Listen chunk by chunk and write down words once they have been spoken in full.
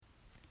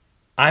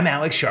I'm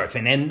Alex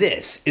Sharfin, and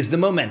this is the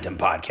Momentum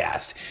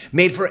Podcast,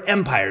 made for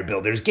empire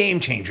builders, game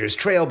changers,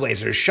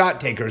 trailblazers,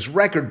 shot takers,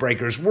 record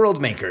breakers, world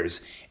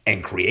makers,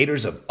 and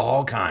creators of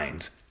all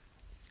kinds.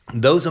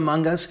 Those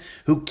among us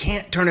who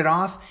can't turn it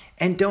off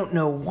and don't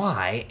know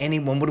why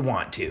anyone would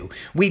want to.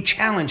 We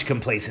challenge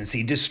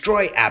complacency,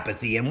 destroy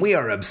apathy, and we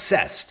are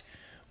obsessed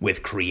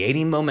with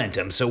creating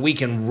momentum so we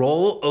can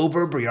roll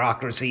over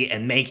bureaucracy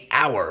and make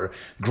our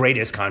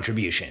greatest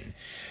contribution.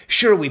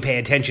 Sure, we pay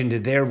attention to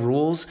their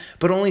rules,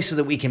 but only so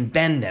that we can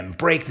bend them,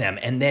 break them,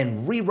 and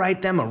then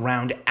rewrite them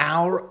around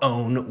our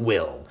own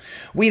will.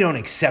 We don't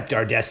accept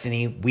our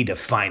destiny, we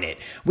define it.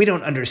 We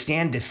don't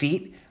understand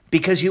defeat,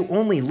 because you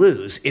only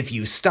lose if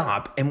you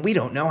stop, and we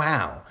don't know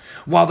how.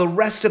 While the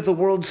rest of the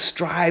world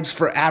strives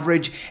for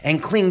average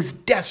and clings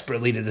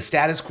desperately to the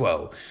status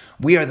quo,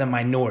 we are the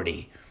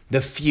minority,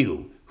 the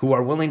few, who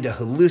are willing to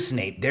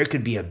hallucinate there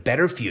could be a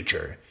better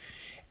future.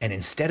 And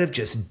instead of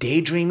just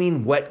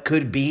daydreaming what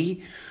could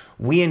be,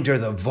 we endure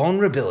the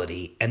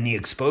vulnerability and the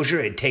exposure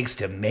it takes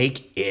to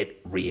make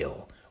it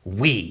real.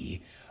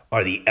 We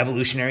are the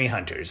evolutionary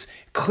hunters,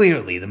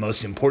 clearly the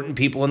most important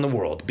people in the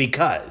world,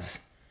 because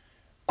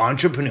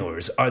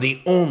entrepreneurs are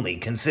the only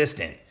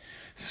consistent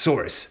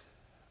source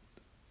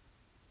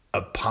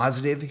of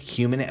positive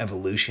human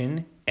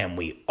evolution, and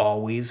we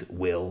always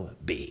will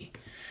be.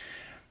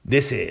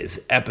 This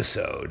is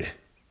episode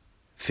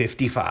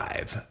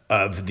 55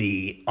 of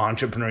the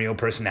Entrepreneurial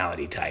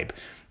Personality Type,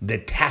 the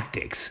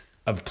tactics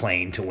of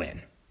playing to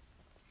win.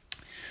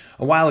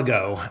 A while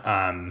ago,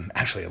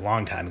 actually a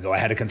long time ago, I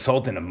had a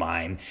consultant of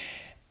mine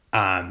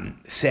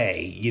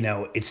say,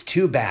 it's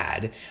too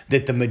bad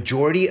that the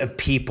majority of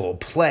people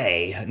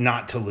play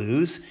not to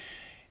lose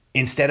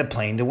instead of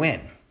playing to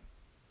win.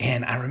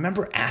 And I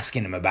remember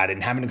asking him about it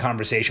and having a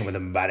conversation with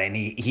him about it. And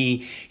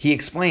he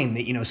explained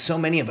that, so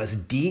many of us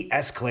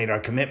de-escalate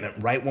our commitment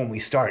right when we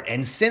start.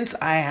 And since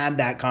I had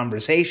that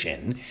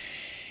conversation,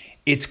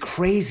 it's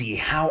crazy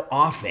how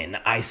often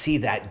I see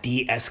that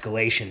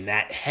de-escalation,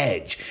 that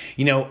hedge.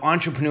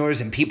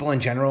 Entrepreneurs and people in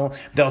general,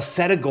 they'll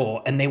set a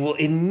goal and they will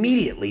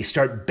immediately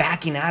start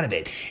backing out of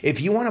it.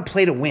 If you want to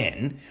play to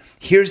win,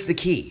 here's the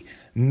key.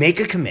 Make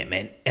a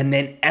commitment and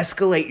then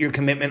escalate your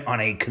commitment on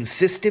a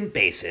consistent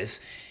basis,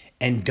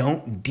 and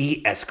don't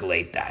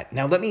de-escalate that.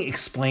 Now, let me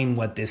explain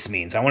what this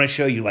means. I want to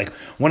show you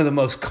one of the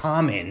most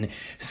common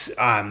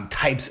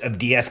types of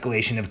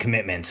de-escalation of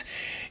commitments.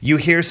 You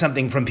hear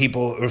something from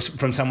people or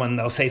from someone,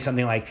 they'll say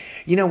something like,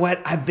 you know what,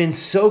 I've been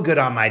so good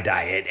on my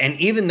diet. And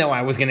even though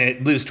I was going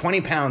to lose 20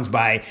 pounds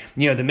by,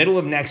 the middle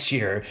of next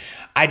year,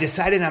 I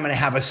decided I'm going to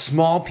have a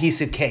small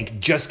piece of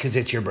cake just because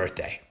it's your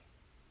birthday.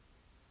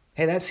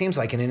 Hey, that seems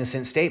like an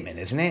innocent statement,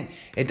 isn't it?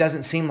 It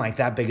doesn't seem like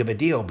that big of a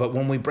deal. But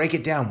when we break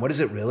it down, what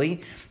is it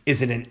really?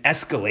 Is it an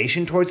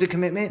escalation towards a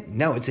commitment?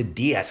 No, it's a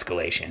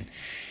de-escalation.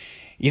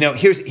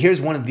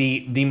 Here's one of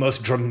the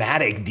most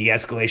dramatic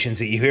de-escalations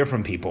that you hear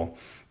from people.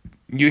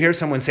 You hear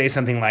someone say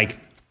something like,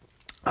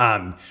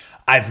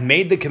 I've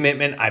made the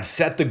commitment, I've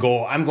set the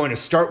goal, I'm going to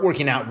start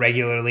working out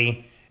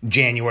regularly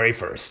January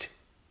 1st.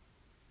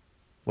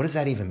 What does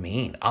that even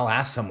mean? I'll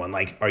ask someone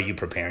are you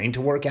preparing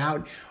to work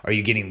out? Are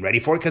you getting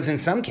ready for it? Because in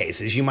some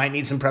cases, you might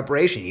need some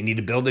preparation. You need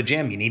to build a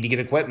gym. You need to get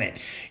equipment,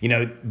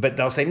 but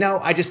they'll say, no,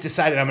 I just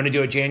decided I'm going to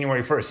do it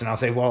January 1st. And I'll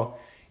say, well,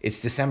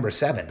 it's December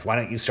 7th. Why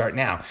don't you start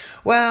now?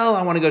 Well,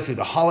 I want to go through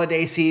the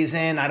holiday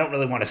season. I don't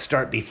really want to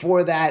start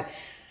before that.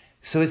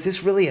 So is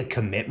this really a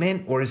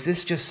commitment, or is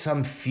this just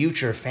some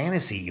future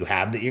fantasy you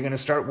have that you're going to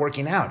start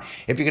working out?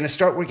 If you're going to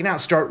start working out,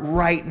 start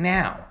right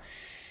now.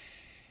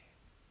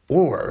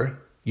 Or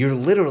you're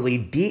literally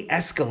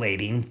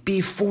de-escalating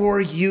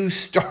before you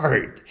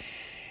start.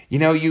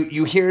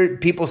 You hear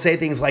people say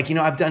things like,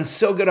 I've done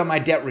so good on my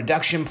debt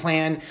reduction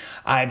plan.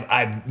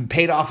 I've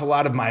paid off a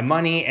lot of my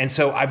money. And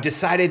so I've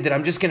decided that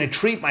I'm just going to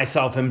treat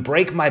myself and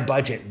break my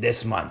budget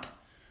this month.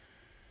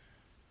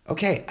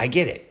 Okay, I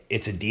get it.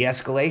 It's a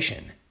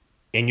de-escalation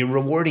and you're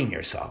rewarding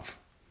yourself.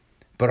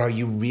 But are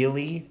you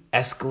really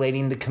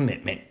escalating the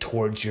commitment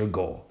towards your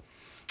goal?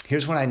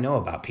 Here's what I know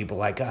about people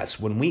like us.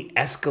 When we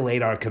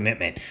escalate our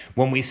commitment,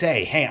 when we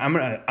say, hey, I'm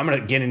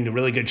gonna get into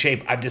really good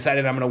shape. I've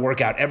decided I'm gonna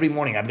work out every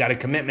morning. I've got a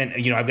commitment,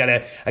 I've got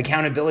an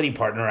accountability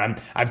partner.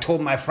 I've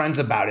told my friends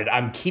about it.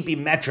 I'm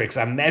keeping metrics.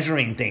 I'm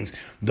measuring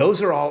things. Those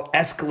are all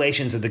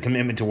escalations of the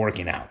commitment to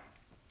working out.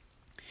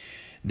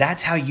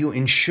 That's how you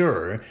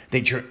ensure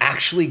that you're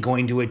actually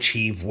going to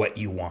achieve what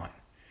you want.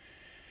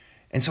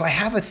 And so I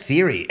have a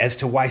theory as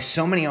to why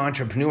so many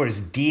entrepreneurs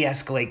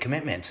de-escalate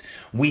commitments.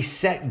 We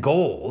set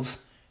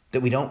goals that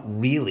we don't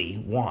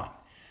really want.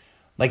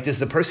 Does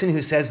the person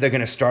who says they're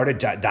going to start a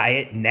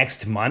diet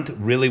next month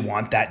really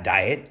want that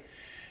diet?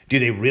 Do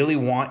they really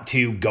want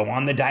to go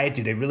on the diet?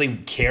 Do they really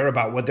care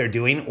about what they're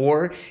doing?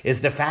 Or is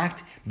the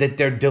fact that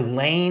they're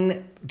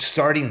delaying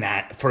starting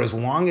that for as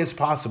long as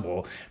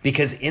possible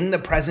because in the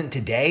present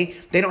today,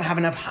 they don't have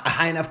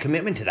high enough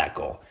commitment to that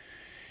goal?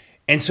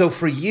 And so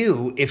for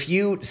you, if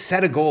you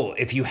set a goal,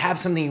 if you have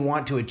something you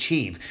want to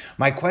achieve,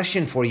 my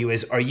question for you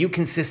is, are you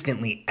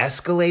consistently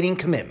escalating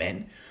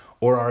commitment,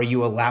 Or are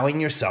you allowing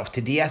yourself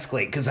to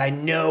de-escalate? Because I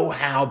know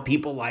how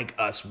people like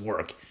us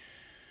work.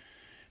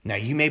 Now,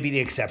 you may be the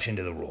exception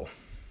to the rule,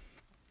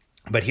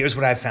 but here's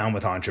what I've found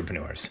with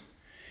entrepreneurs.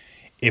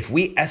 If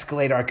we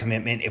escalate our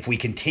commitment, if we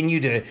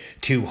continue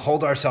to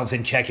hold ourselves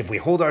in check, if we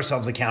hold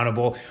ourselves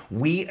accountable,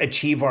 we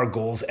achieve our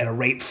goals at a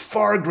rate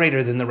far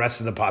greater than the rest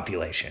of the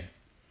population.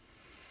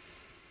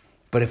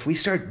 But if we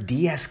start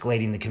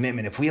de-escalating the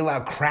commitment, if we allow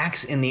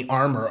cracks in the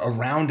armor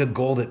around a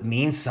goal that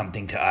means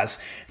something to us,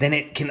 then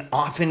it can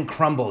often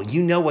crumble.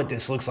 You know what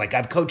this looks like.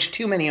 I've coached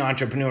too many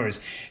entrepreneurs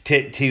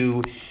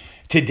to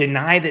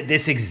deny that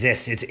this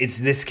exists. It's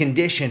this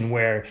condition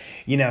where,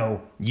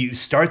 you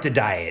start the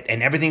diet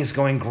and everything's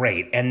going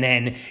great. And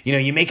then,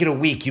 you make it a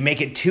week, you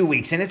make it 2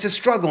 weeks, and it's a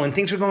struggle and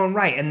things are going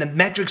right. And the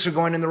metrics are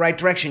going in the right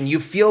direction. You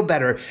feel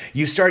better.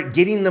 You start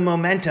getting the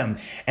momentum.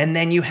 And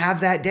then you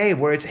have that day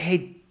where it's,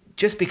 hey,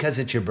 just because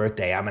it's your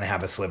birthday, I'm going to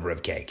have a sliver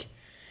of cake.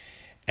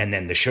 And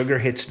then the sugar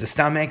hits the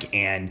stomach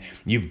and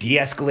you've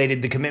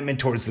de-escalated the commitment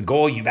towards the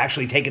goal. You've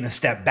actually taken a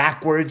step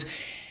backwards.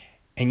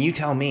 And you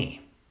tell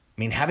me,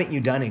 haven't you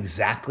done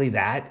exactly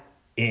that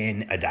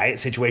in a diet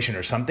situation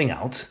or something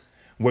else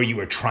where you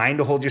were trying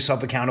to hold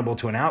yourself accountable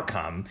to an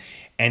outcome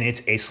and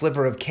it's a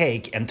sliver of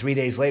cake and 3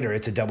 days later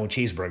it's a double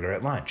cheeseburger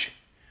at lunch?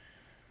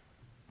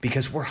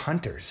 Because we're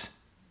hunters.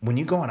 When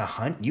you go on a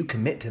hunt, you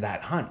commit to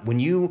that hunt. When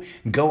you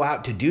go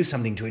out to do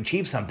something, to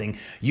achieve something,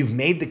 you've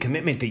made the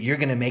commitment that you're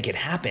going to make it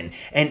happen.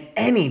 And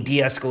any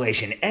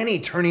de-escalation, any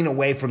turning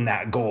away from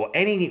that goal,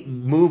 any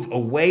move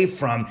away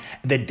from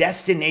the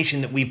destination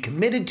that we've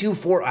committed to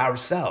for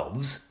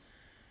ourselves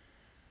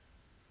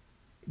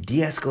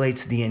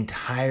de-escalates the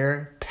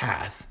entire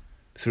path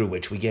through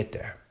which we get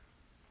there.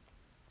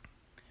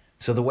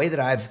 So the way that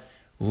I've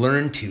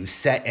learned to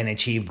set and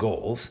achieve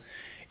goals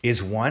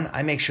is, one,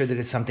 I make sure that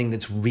it's something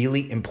that's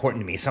really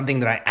important to me, something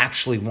that I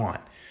actually want,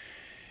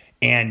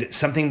 and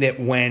something that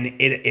when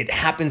it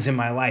happens in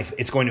my life,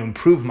 it's going to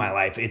improve my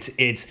life.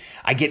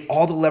 I get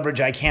all the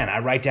leverage I can. I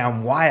write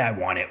down why I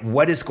want it,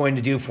 what it's going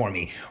to do for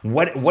me,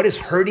 what is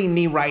hurting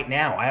me right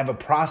now. I have a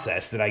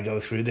process that I go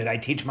through that I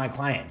teach my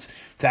clients.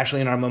 It's actually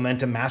in our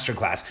Momentum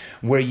Masterclass,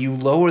 where you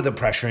lower the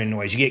pressure and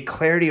noise. You get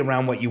clarity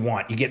around what you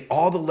want. You get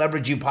all the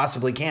leverage you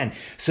possibly can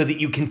so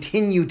that you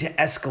continue to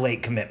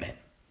escalate commitment.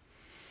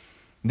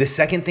 The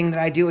second thing that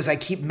I do is I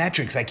keep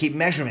metrics, I keep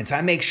measurements.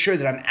 I make sure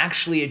that I'm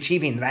actually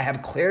achieving, that I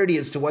have clarity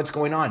as to what's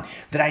going on,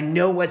 that I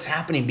know what's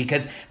happening,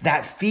 because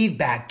that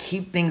feedback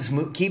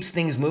keeps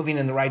things moving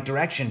in the right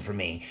direction for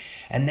me.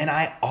 And then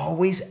I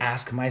always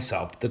ask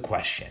myself the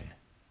question,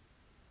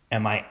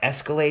 am I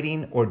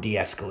escalating or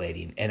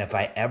de-escalating? And if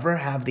I ever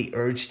have the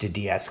urge to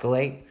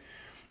de-escalate,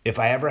 if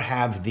I ever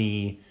have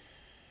the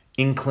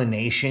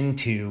inclination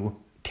to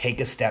take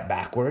a step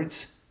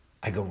backwards,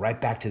 I go right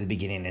back to the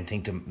beginning and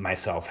think to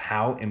myself,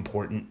 how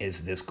important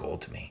is this goal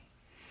to me?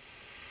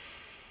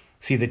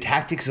 See, the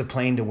tactics of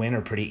playing to win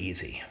are pretty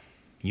easy.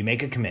 You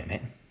make a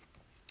commitment,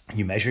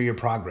 you measure your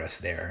progress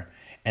there,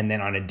 and then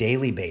on a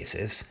daily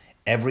basis,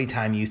 every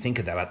time you think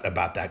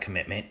about that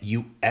commitment,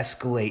 you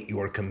escalate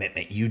your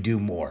commitment. You do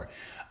more.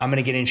 I'm going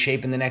to get in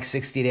shape in the next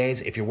 60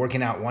 days. If you're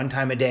working out 1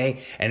 time a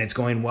day and it's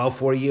going well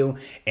for you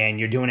and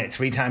you're doing it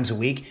 3 times a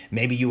week,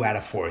 maybe you add a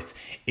 4th.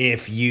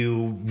 If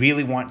you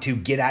really want to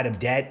get out of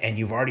debt and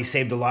you've already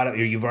saved or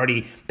you've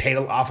already paid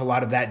off a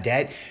lot of that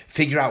debt,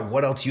 figure out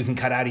what else you can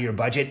cut out of your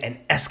budget and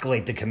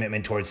escalate the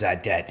commitment towards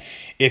that debt.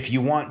 If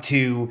you want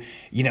to,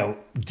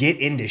 get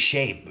into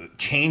shape,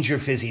 change your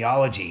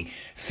physiology,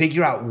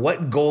 figure out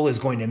what goal is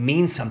going to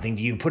mean something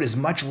to you, put as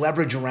much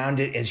leverage around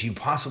it as you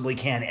possibly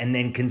can, and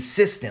then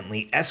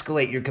consistently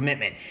escalate your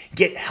commitment.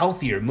 Get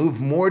healthier,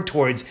 move more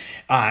towards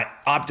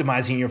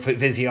optimizing your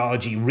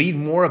physiology, read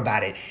more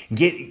about it,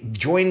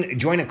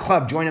 join a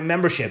club, join a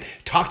membership,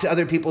 talk to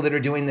other people that are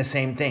doing the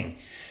same thing.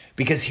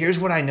 Because here's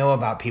what I know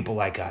about people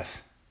like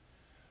us.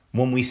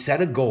 When we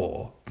set a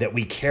goal that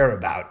we care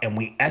about and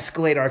we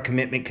escalate our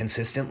commitment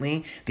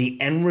consistently, the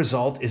end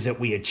result is that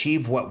we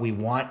achieve what we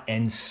want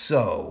and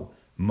so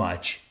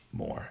much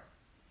more.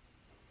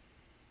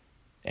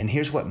 And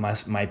here's what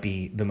might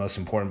be the most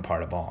important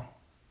part of all.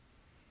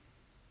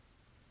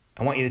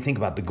 I want you to think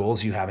about the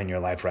goals you have in your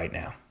life right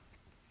now.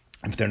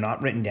 If they're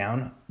not written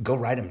down, go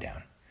write them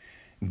down.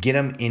 Get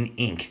them in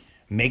ink.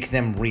 Make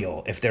them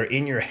real. If they're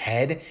in your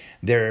head,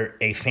 they're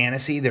a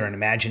fantasy, they're an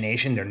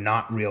imagination, they're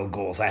not real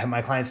goals. I have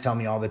my clients tell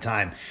me all the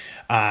time,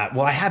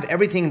 I have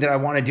everything that I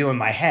want to do in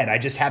my head, I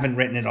just haven't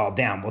written it all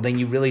down. Well, then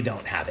you really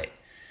don't have it.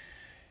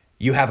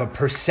 You have a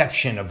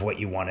perception of what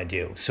you want to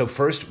do. So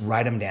first,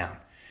 write them down.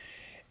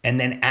 And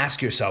then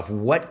ask yourself,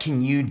 what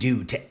can you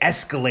do to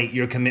escalate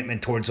your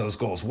commitment towards those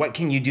goals? What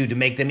can you do to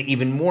make them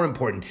even more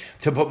important,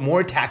 to put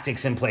more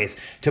tactics in place,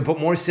 to put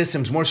more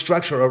systems, more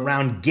structure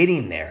around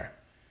getting there?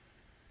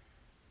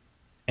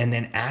 And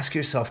then ask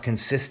yourself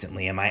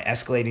consistently, am I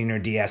escalating or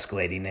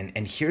de-escalating?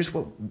 And here's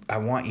what I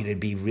want you to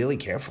be really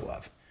careful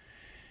of,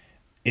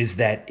 is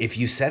that if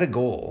you set a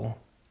goal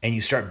and you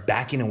start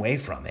backing away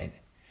from it,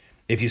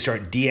 if you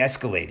start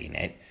de-escalating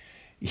it,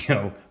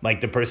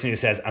 Like the person who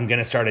says, I'm going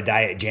to start a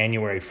diet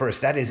January 1st,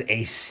 that is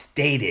a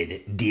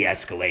stated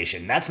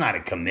de-escalation. That's not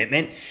a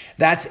commitment.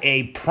 That's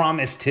a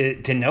promise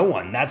to no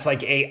one. That's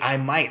like I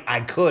might,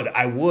 I could,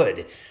 I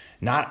would,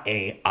 not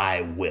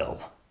I will.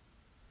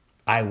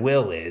 I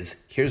will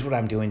is, here's what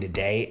I'm doing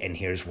today and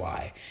here's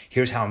why.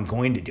 Here's how I'm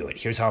going to do it.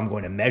 Here's how I'm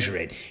going to measure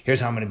it. Here's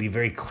how I'm going to be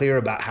very clear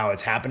about how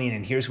it's happening,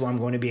 and here's who I'm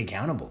going to be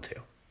accountable to.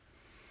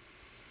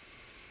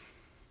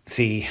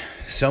 See,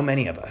 so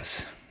many of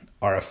us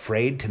are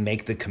afraid to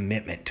make the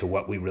commitment to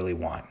what we really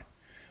want.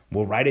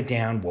 We'll write it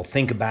down, we'll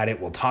think about it,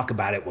 we'll talk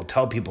about it, we'll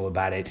tell people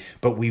about it,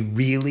 but we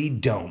really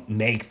don't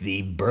make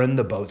the burn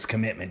the boats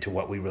commitment to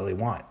what we really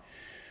want.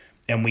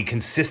 And we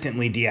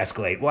consistently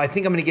de-escalate. Well, I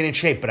think I'm going to get in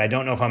shape, but I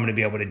don't know if I'm going to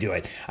be able to do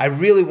it. I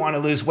really want to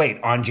lose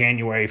weight on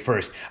January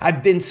 1st.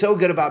 I've been so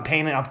good about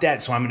paying off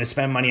debt, so I'm going to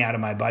spend money out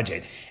of my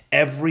budget.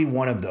 Every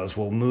one of those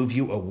will move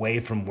you away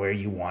from where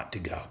you want to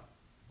go.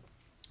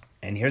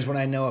 And here's what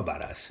I know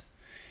about us.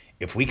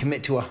 If we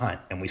commit to a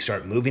hunt and we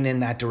start moving in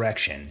that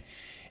direction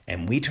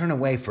and we turn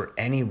away for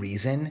any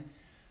reason,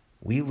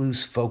 we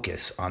lose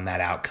focus on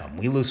that outcome.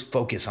 We lose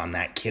focus on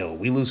that kill.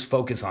 We lose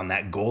focus on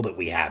that goal that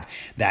we have,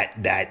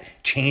 that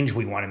change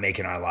we want to make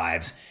in our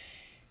lives.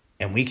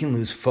 And we can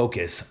lose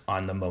focus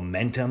on the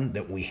momentum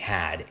that we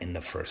had in the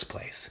first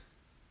place.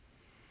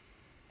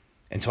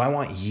 And so I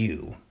want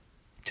you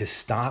to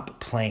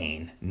stop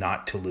playing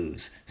not to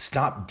lose.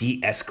 Stop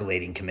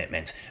de-escalating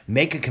commitments.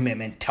 Make a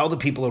commitment, tell the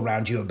people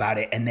around you about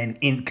it, and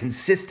then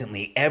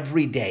consistently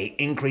every day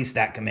increase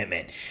that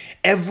commitment.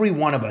 Every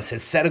one of us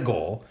has set a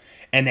goal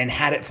and then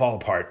had it fall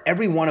apart.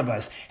 Every one of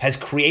us has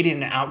created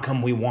an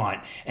outcome we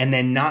want and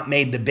then not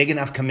made the big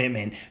enough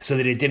commitment so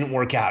that it didn't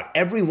work out.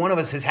 Every one of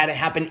us has had it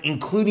happen,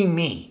 including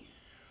me.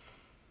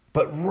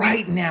 But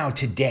right now,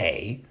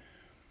 today,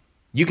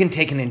 you can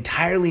take an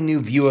entirely new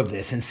view of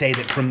this and say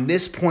that from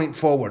this point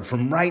forward,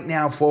 from right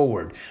now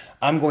forward,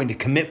 I'm going to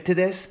commit to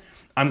this.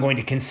 I'm going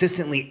to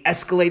consistently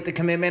escalate the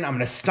commitment. I'm going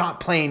to stop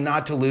playing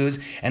not to lose,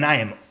 and I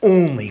am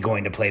only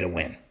going to play to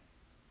win.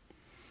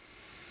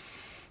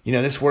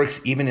 This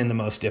works even in the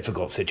most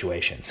difficult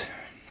situations.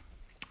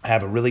 I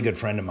have a really good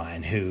friend of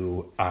mine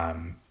who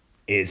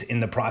is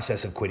in the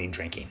process of quitting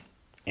drinking.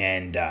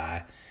 And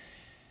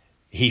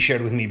he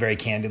shared with me very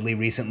candidly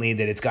recently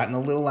that it's gotten a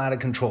little out of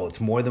control. It's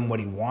more than what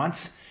he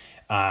wants.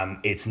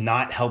 It's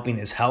not helping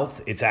his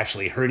health. It's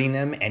actually hurting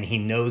him, and he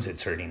knows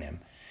it's hurting him.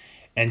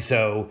 And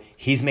so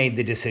he's made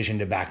the decision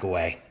to back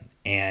away.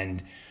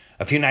 And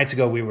a few nights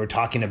ago, we were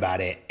talking about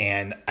it,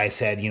 and I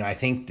said, I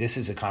think this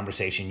is a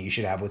conversation you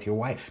should have with your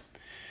wife.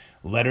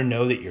 Let her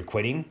know that you're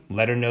quitting.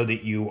 Let her know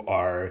that you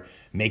are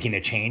making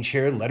a change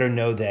here. Let her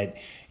know that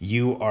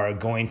you are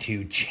going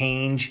to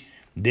change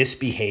this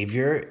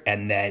behavior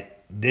and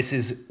that this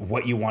is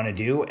what you want to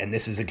do and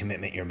this is a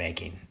commitment you're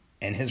making.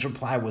 And his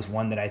reply was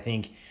one that I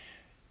think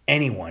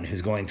anyone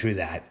who's going through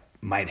that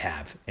might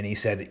have. And he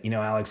said,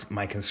 Alex,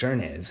 my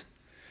concern is,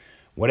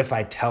 what if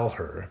I tell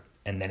her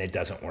and then it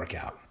doesn't work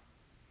out?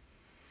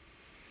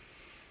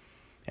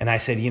 And I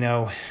said,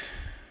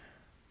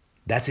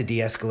 that's a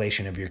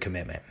de-escalation of your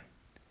commitment.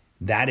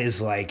 That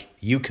is like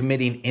you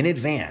committing in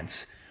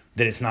advance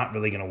that it's not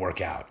really going to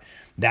work out.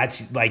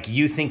 That's like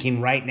you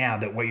thinking right now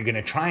that what you're going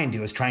to try and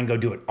do is try and go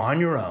do it on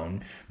your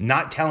own,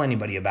 not tell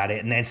anybody about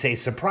it, and then say,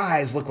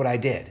 surprise, look what I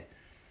did.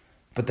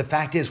 But the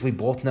fact is, we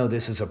both know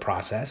this is a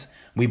process.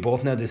 We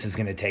both know this is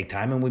going to take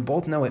time, and we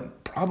both know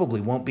it probably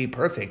won't be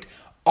perfect,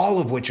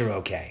 all of which are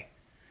okay.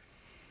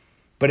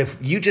 But if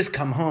you just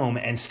come home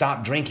and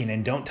stop drinking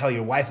and don't tell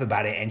your wife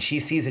about it and she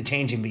sees a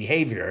change in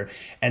behavior,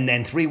 and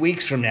then 3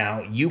 weeks from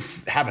now you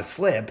have a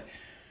slip,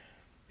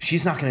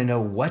 she's not going to know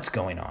what's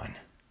going on.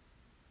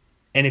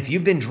 And if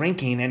you've been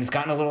drinking and it's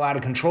gotten a little out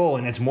of control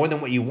and it's more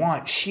than what you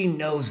want, she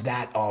knows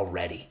that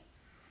already.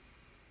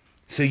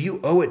 So you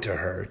owe it to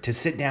her to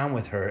sit down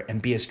with her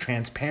and be as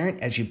transparent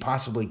as you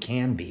possibly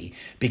can be,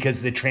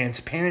 because the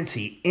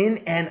transparency in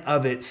and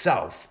of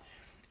itself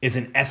is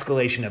an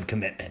escalation of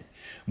commitment.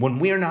 When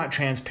we are not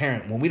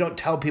transparent, when we don't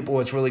tell people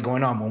what's really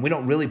going on, when we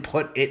don't really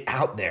put it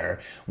out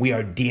there, we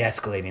are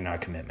de-escalating our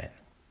commitment.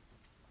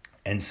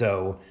 And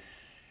so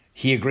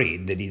he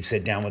agreed that he'd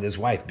sit down with his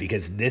wife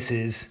because this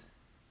is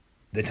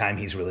the time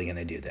he's really going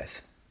to do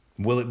this.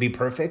 Will it be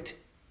perfect?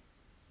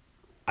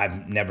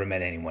 I've never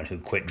met anyone who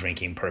quit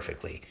drinking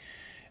perfectly.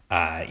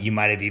 You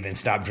might have even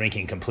stopped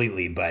drinking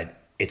completely,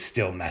 but it's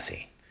still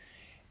messy.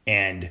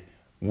 And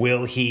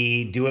will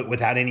he do it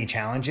without any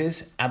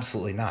challenges?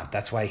 Absolutely not.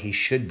 That's why he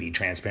should be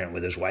transparent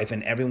with his wife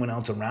and everyone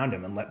else around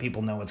him and let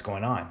people know what's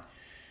going on.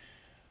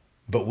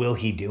 But will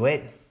he do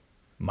it?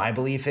 My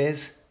belief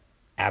is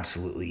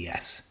absolutely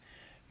yes.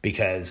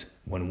 Because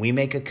when we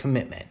make a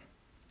commitment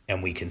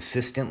and we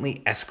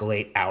consistently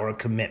escalate our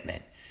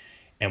commitment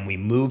and we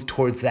move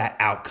towards that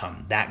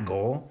outcome, that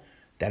goal,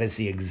 that is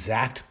the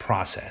exact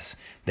process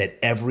that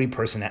every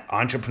person,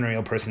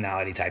 entrepreneurial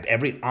personality type,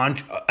 every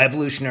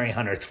evolutionary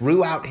hunter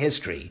throughout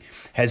history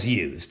has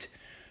used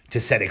to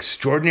set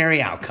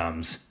extraordinary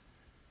outcomes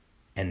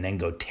and then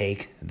go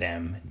take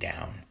them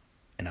down.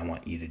 And I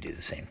want you to do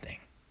the same thing.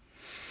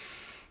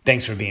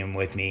 Thanks for being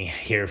with me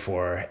here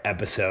for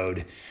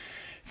episode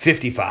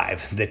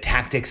 55, The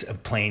Tactics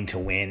of Playing to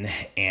Win.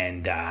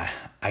 And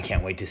I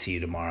can't wait to see you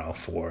tomorrow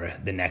for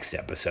the next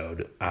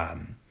episode.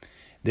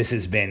 This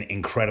has been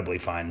incredibly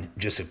fun.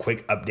 Just a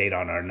quick update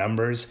on our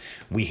numbers.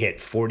 We hit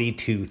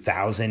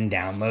 42,000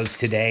 downloads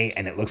today,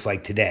 and it looks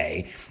like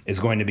today is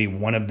going to be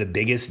one of the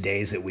biggest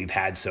days that we've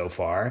had so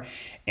far.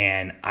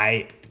 And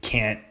I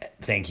can't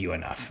thank you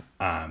enough.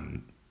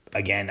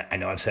 Again, I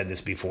know I've said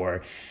this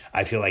before.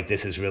 I feel like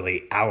this is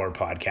really our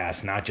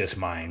podcast, not just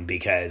mine,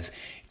 because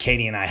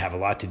Katie and I have a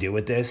lot to do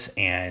with this,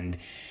 and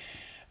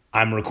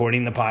I'm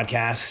recording the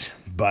podcast,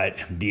 but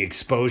the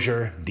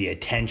exposure, the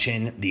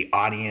attention, the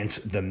audience,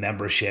 the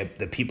membership,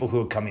 the people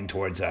who are coming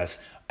towards us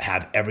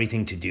have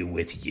everything to do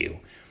with you.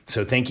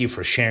 So thank you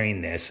for sharing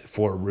this,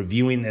 for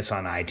reviewing this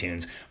on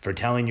iTunes, for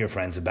telling your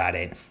friends about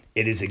it.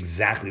 It is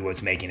exactly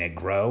what's making it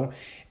grow,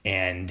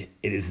 and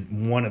it is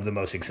one of the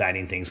most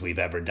exciting things we've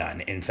ever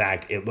done. In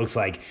fact, it looks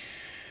like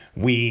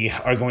we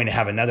are going to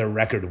have another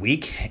record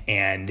week,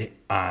 and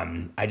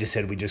I just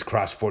said we just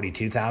crossed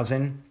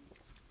 42,000.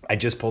 I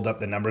just pulled up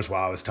the numbers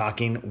while I was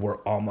talking. We're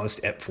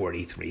almost at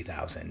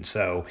 43,000.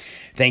 So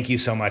thank you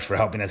so much for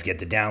helping us get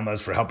the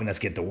downloads, for helping us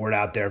get the word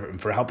out there, and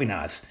for helping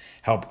us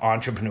help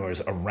entrepreneurs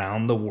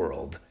around the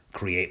world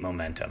create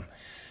momentum.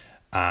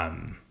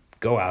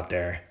 Go out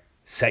there,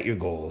 set your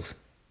goals,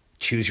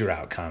 choose your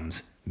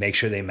outcomes, make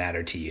sure they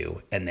matter to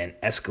you, and then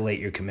escalate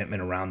your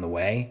commitment along the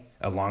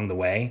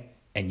way,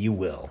 and you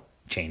will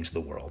change the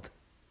world.